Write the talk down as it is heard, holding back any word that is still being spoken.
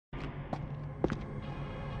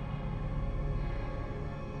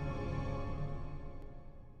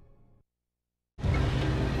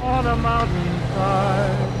the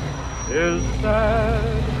mountainside is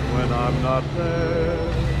sad when I'm not there.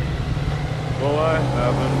 So I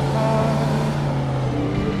haven't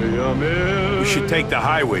time to be a million. We should take the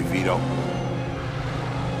highway, Vito.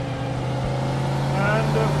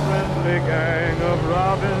 And a friendly gang of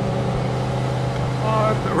robins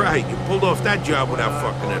are... All right, you pulled off that job without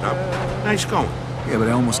fucking it up. Nice going. Yeah, but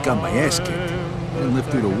I almost got my ass kicked. I didn't live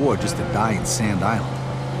through the war just to die in Sand Island.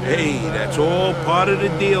 Hey, that's all part of the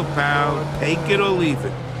deal, pal. Take it or leave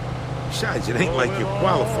it. Besides, it ain't like you're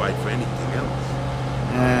qualified for anything else.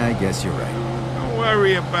 I guess you're right. Don't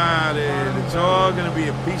worry about it. It's all gonna be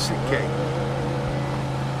a piece of cake.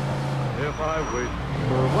 If I wish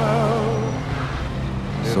her well...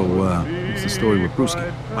 So, what's the story with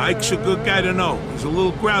Brewski? Mike's a good guy to know. He's a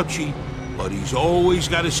little grouchy, but he's always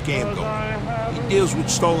got a scam going. He deals with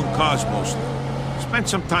stolen cars mostly. Spent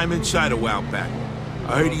some time inside a while back.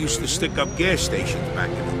 I heard he used to stick up gas stations back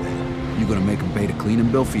in the day. You gonna make him pay the cleaning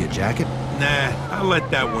bill for your jacket? Nah, I'll let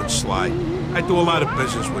that one slide. I do a lot of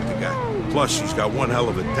business with the guy. Plus, he's got one hell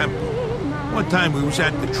of a temper. One time we was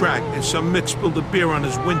at the track and some mick spilled a beer on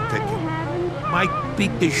his wind ticket. Mike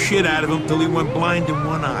beat the shit out of him till he went blind in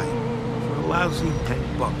one eye. For a lousy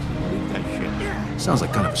 $10. Believe that shit? Sounds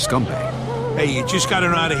like kind of a scumbag. Hey, you just gotta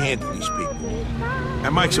know how to handle these people.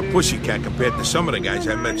 And Mike's a pussycat compared to some of the guys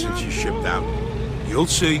I met since he shipped out. You'll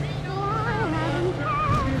see. Hey,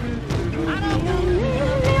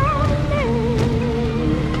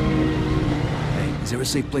 is there a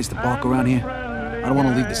safe place to park around here? I don't want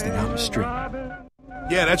to leave this thing out in the street.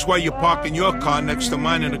 Yeah, that's why you're parking your car next to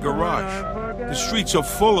mine in the garage. The streets are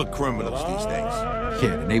full of criminals these days.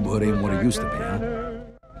 Yeah, the neighborhood ain't what it used to be, huh?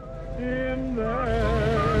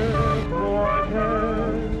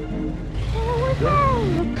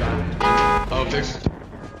 Oh, fix it.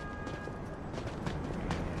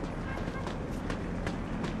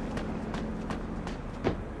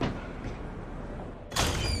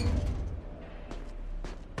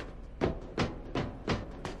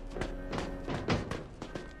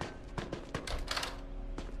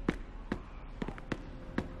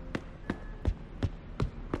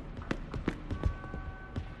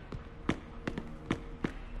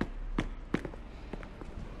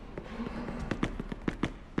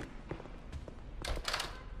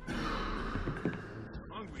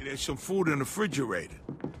 There's some food in the refrigerator.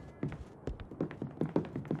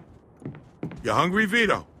 You hungry,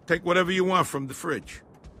 Vito? Take whatever you want from the fridge.